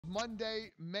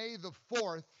Monday, May the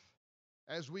 4th,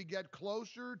 as we get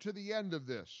closer to the end of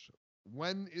this.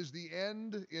 When is the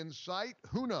end in sight?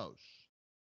 Who knows?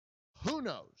 Who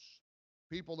knows?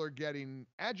 People are getting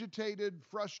agitated,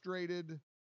 frustrated,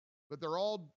 but there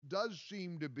all does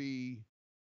seem to be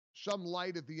some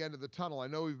light at the end of the tunnel. I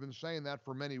know we've been saying that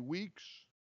for many weeks.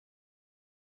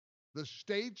 The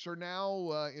states are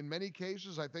now, in many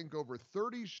cases, I think over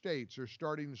 30 states are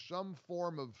starting some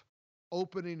form of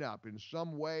opening up in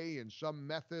some way, in some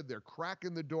method. They're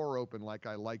cracking the door open, like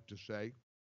I like to say.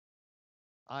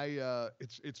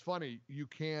 It's funny. You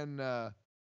can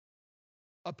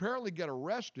apparently get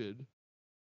arrested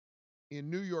in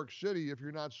New York City if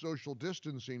you're not social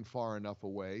distancing far enough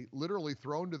away, literally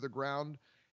thrown to the ground,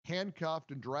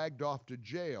 handcuffed, and dragged off to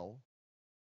jail.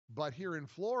 But here in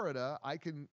Florida, I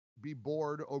can be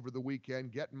bored over the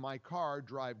weekend, get in my car,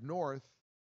 drive north,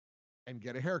 and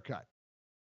get a haircut.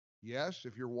 Yes,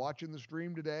 if you're watching the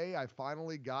stream today, I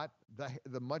finally got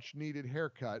the much needed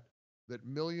haircut that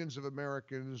millions of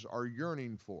Americans are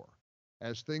yearning for.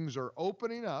 As things are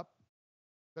opening up,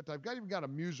 in fact, even got a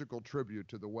musical tribute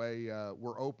to the way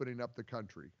we're opening up the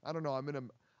country. I don't know.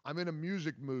 I'm in a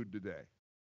music mood today.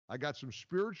 I got some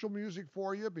spiritual music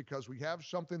for you because we have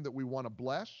something that we want to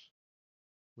bless.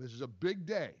 This is a big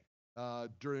day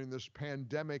during this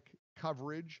pandemic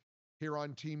coverage here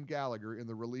on Team Gallagher in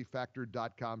the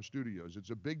ReliefFactor.com studios. It's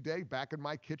a big day back in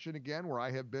my kitchen again, where I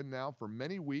have been now for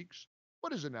many weeks.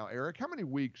 What is it now, Eric? How many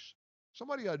weeks?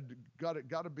 Somebody got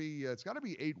to be. It's got to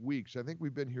be 8 weeks. I think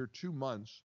we've been here 2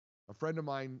 months. A friend of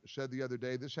mine said the other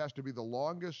day, this has to be the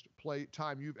longest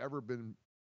time you've ever been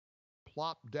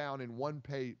plopped down in one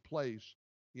place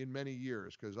in many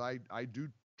years, because I do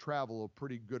travel a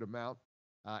pretty good amount.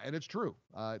 And it's true.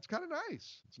 It's kind of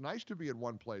nice. It's nice to be in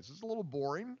one place. It's a little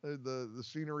boring, the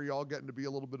scenery all getting to be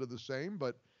a little bit of the same,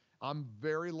 but I'm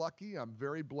very lucky. I'm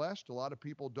very blessed. A lot of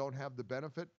people don't have the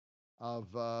benefit of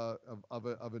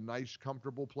a nice,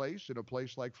 comfortable place in a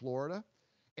place like Florida.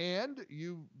 And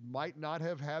you might not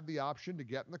have had the option to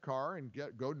get in the car and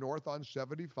go north on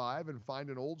 75 and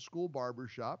find an old school barber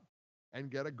shop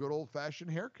and get a good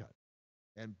old-fashioned haircut.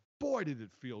 And boy, did it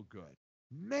feel good.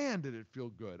 Man, did it feel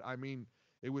good. I mean,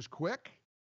 it was quick.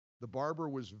 The barber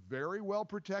was very well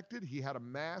protected. He had a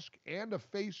mask and a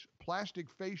plastic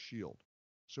face shield.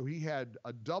 So he had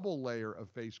a double layer of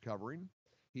face covering.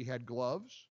 He had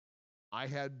gloves. I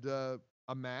had a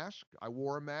mask. I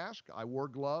wore a mask. I wore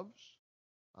gloves.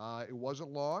 It wasn't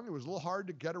long. It was a little hard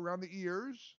to get around the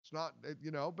ears. It's not,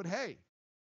 but hey,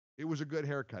 it was a good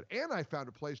haircut. And I found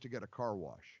a place to get a car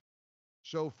wash.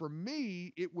 So for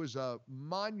me, it was a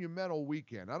monumental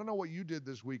weekend. I don't know what you did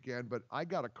this weekend, but I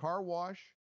got a car wash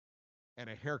and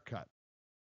a haircut.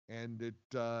 And it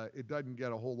doesn't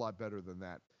get a whole lot better than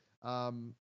that.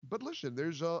 But listen,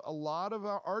 there's a lot of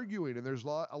arguing, and there's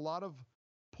a lot of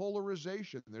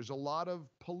polarization. There's a lot of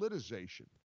politicization.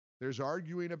 There's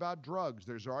arguing about drugs.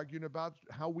 There's arguing about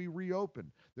how we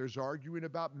reopen. There's arguing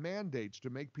about mandates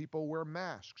to make people wear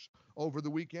masks. Over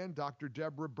the weekend, Dr.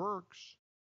 Deborah Birx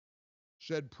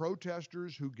said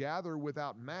protesters who gather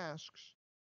without masks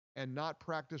and not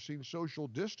practicing social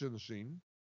distancing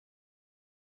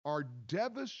are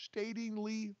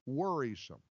devastatingly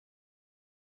worrisome.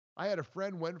 I had a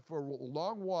friend went for a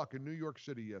long walk in New York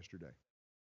City yesterday.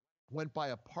 Went by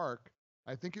a park.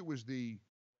 I think it was the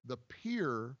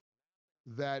pier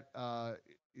that I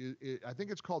think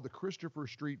it's called the Christopher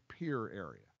Street Pier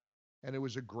area. And it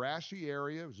was a grassy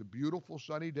area. It was a beautiful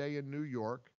sunny day in New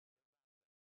York.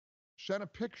 Sent a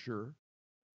picture.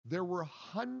 There were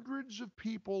hundreds of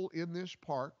people in this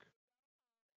park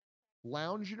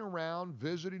lounging around,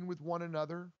 visiting with one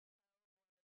another,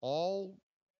 all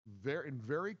in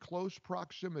very close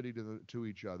proximity to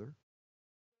each other.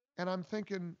 And I'm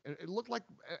thinking, it looked like,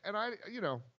 and I,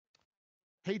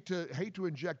 hate to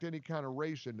inject any kind of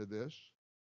race into this,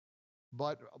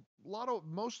 but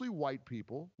mostly white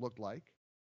people looked like.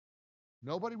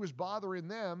 Nobody was bothering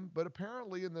them, but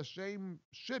apparently in the same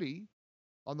city,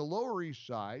 on the Lower East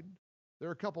Side, there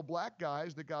are a couple black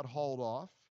guys that got hauled off.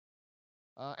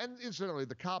 And incidentally,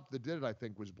 the cop that did it, I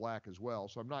think, was black as well.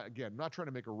 So I'm not trying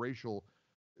to make a racial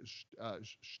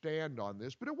stand on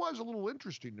this, but it was a little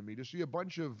interesting to me to see a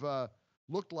bunch of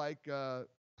looked like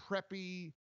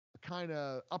preppy, kind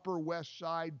of Upper West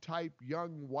Side type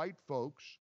young white folks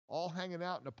all hanging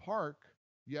out in a park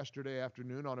yesterday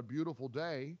afternoon on a beautiful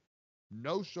day.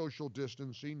 No social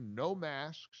distancing, no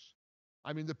masks.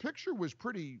 I mean, the picture was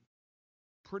pretty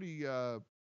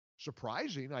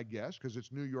surprising, I guess, because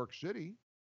it's New York City.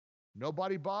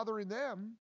 Nobody bothering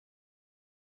them.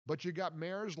 But you got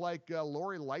mayors like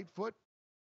Lori Lightfoot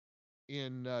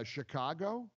in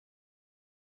Chicago.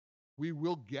 We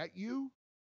will get you.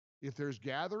 If there's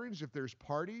gatherings, if there's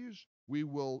parties, we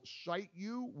will cite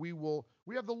you. We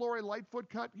have the Lori Lightfoot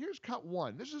cut. Here's cut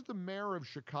one. This is the mayor of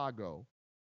Chicago,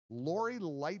 Lori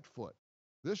Lightfoot.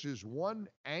 This is one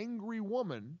angry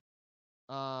woman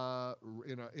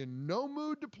in no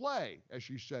mood to play, as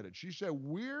she said it. She said,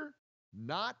 we're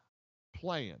not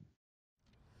playing.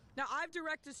 Now, I've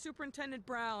directed Superintendent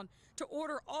Brown to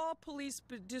order all police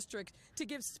districts to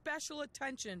give special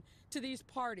attention to these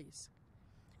parties.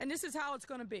 And this is how it's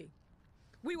going to be.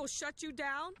 We will shut you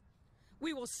down,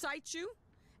 we will cite you,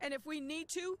 and if we need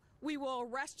to, we will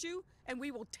arrest you, and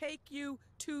we will take you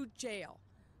to jail.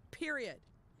 Period.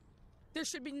 There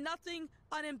should be nothing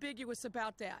unambiguous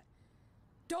about that.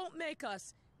 Don't make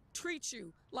us treat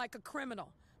you like a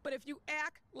criminal. But if you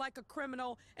act like a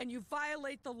criminal and you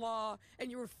violate the law and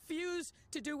you refuse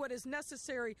to do what is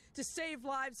necessary to save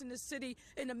lives in the city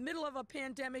in the middle of a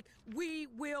pandemic, we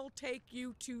will take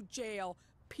you to jail,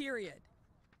 period.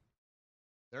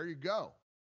 There you go.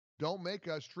 Don't make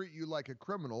us treat you like a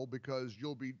criminal, because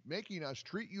you'll be making us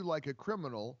treat you like a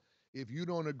criminal if you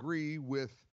don't agree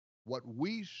with what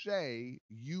we say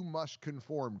you must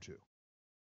conform to.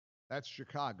 That's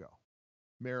Chicago.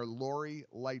 Mayor Lori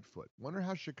Lightfoot. Wonder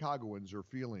how Chicagoans are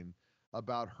feeling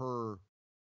about her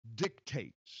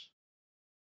dictates.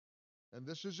 And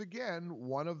this is, again,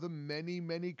 one of the many,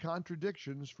 many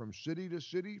contradictions from city to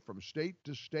city, from state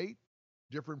to state,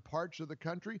 different parts of the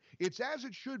country. It's as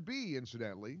it should be,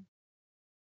 incidentally.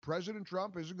 President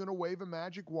Trump isn't going to wave a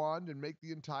magic wand and make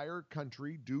the entire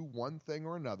country do one thing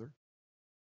or another.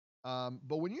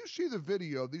 But when you see the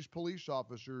video of these police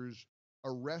officers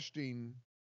arresting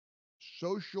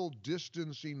social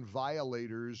distancing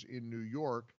violators in New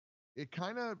York, it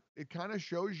kind of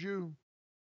shows you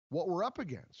what we're up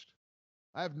against.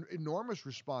 I have enormous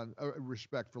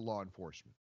respect for law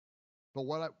enforcement, but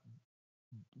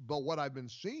what I've been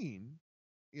seeing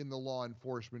in the law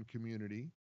enforcement community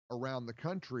around the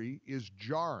country is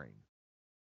jarring.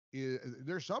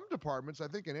 There's some departments, I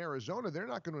think in Arizona, they're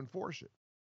not going to enforce it.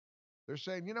 They're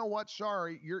saying, you know what,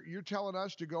 sorry, you're telling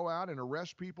us to go out and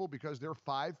arrest people because they're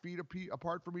 5 feet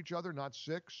apart from each other, not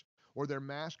 6, or their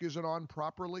mask isn't on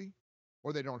properly,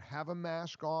 or they don't have a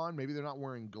mask on, maybe they're not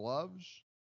wearing gloves.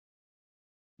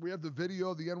 We have the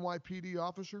video of the NYPD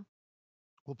officer.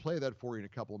 We'll play that for you in a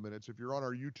couple of minutes. If you're on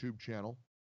our YouTube channel,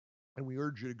 and we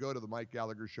urge you to go to the Mike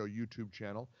Gallagher Show YouTube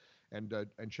channel and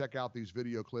check out these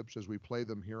video clips as we play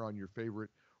them here on your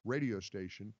favorite radio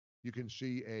station, you can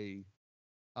see a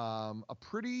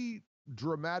pretty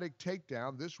dramatic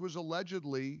takedown. This was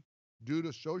allegedly due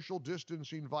to social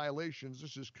distancing violations.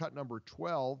 This is cut number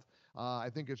 12. I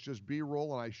think it's just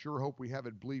B-roll, and I sure hope we have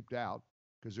it bleeped out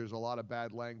because there's a lot of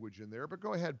bad language in there. But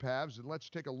go ahead, Pavs, and let's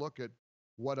take a look at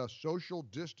what a social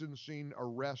distancing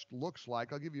arrest looks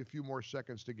like. I'll give you a few more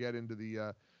seconds to get into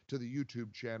the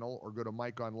YouTube channel, or go to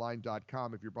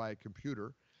mikeonline.com if you're by a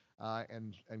computer,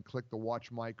 and click the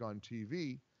Watch Mike on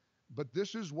TV. But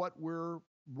this is what we're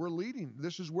leading.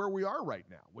 This is where we are right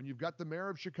now. When you've got the mayor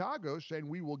of Chicago saying,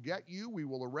 we will get you, we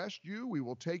will arrest you, we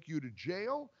will take you to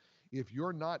jail if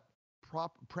you're not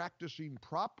practicing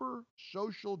proper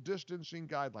social distancing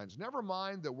guidelines. Never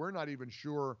mind that we're not even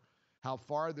sure how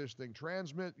far this thing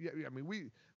transmits. I mean,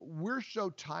 we're so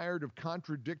tired of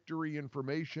contradictory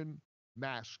information.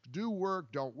 Masks do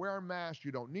work. Don't wear a mask.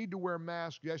 You don't need to wear a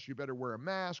mask. Yes, you better wear a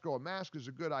mask. Oh, a mask is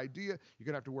a good idea. You're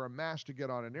going to have to wear a mask to get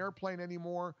on an airplane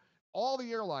anymore. All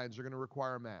the airlines are going to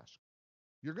require a mask.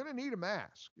 You're going to need a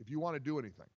mask if you want to do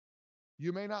anything.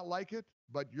 You may not like it,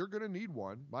 but you're going to need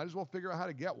one. Might as well figure out how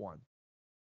to get one.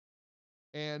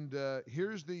 And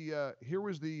here was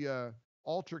the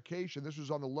altercation. This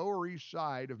was on the Lower East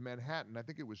Side of Manhattan. I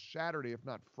think it was Saturday, if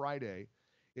not Friday.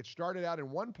 It started out in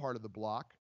one part of the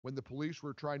block when the police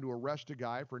were trying to arrest a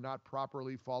guy for not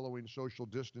properly following social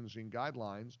distancing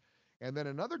guidelines. And then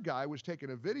another guy was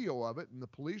taking a video of it, and the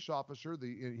police officer,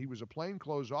 he was a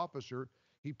plainclothes officer,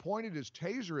 he pointed his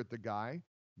taser at the guy,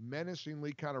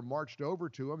 menacingly kind of marched over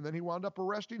to him, and then he wound up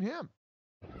arresting him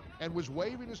and was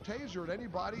waving his taser at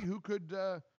anybody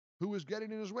who was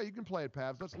getting in his way. You can play it,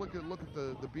 Pavs. Let's look at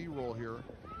the B-roll here.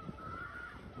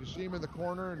 You see him in the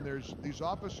corner, and these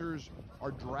officers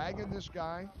are dragging this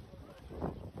guy,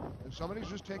 and somebody's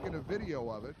just taking a video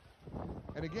of it.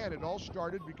 And again, it all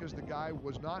started because the guy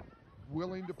was not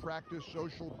willing to practice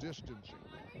social distancing.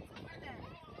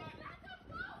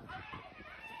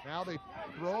 Now they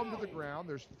throw him to the ground.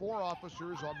 There's 4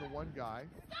 officers on the one guy.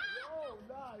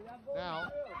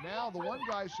 Now the one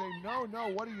guy's saying, no,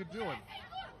 what are you doing?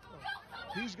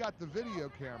 He's got the video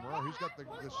camera. He's got the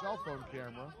cell phone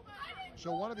camera.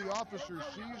 So one of the officers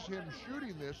sees him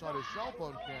shooting this on his cell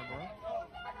phone camera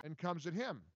and comes at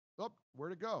him. Oh,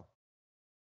 where'd it go?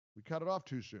 We cut it off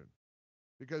too soon.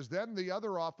 Because then the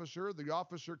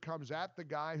officer comes at the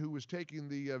guy who was taking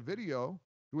the video.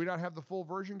 Do we not have the full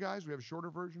version, guys? We have a shorter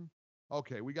version?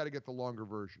 Okay, we got to get the longer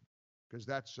version because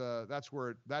that's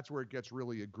where it gets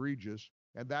really egregious,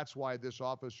 and that's why this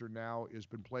officer now has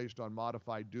been placed on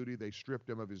modified duty. They stripped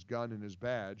him of his gun and his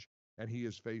badge, and he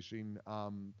is facing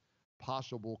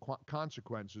possible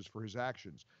consequences for his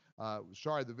actions.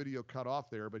 Sorry, the video cut off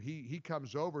there, but he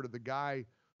comes over to the guy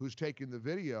who's taking the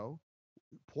video,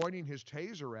 pointing his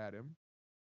taser at him,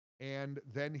 and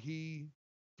then he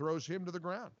throws him to the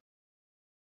ground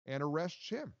and arrests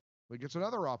him. He gets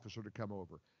another officer to come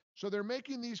over. So they're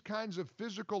making these kinds of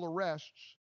physical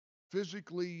arrests,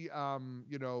 physically,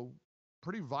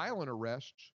 pretty violent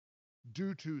arrests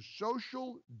due to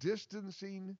social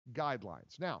distancing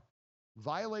guidelines. Now,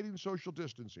 violating social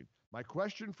distancing. My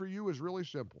question for you is really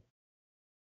simple.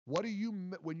 When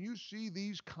you see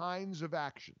these kinds of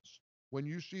actions, when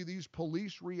you see these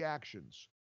police reactions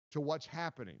to what's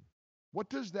happening, what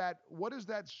does that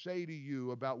say to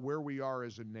you about where we are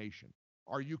as a nation?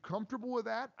 Are you comfortable with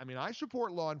that? I mean, I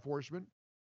support law enforcement.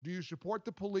 Do you support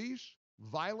the police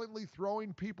violently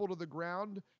throwing people to the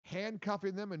ground,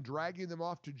 handcuffing them and dragging them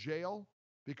off to jail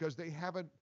because they haven't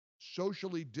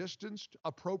socially distanced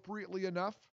appropriately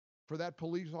enough for that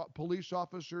police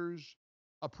officer's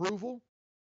approval,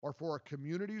 or for a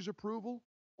community's approval,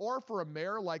 or for a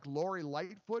mayor like Lori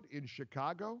Lightfoot in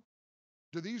Chicago?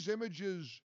 Do these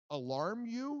images alarm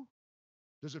you?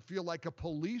 Does it feel like a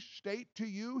police state to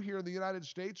you here in the United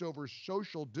States over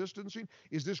social distancing?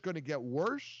 Is this going to get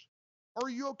worse? Or are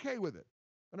you okay with it?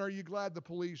 And are you glad the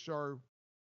police are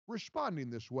responding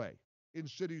this way in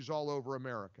cities all over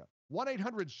America?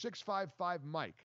 1-800-655-MIKE.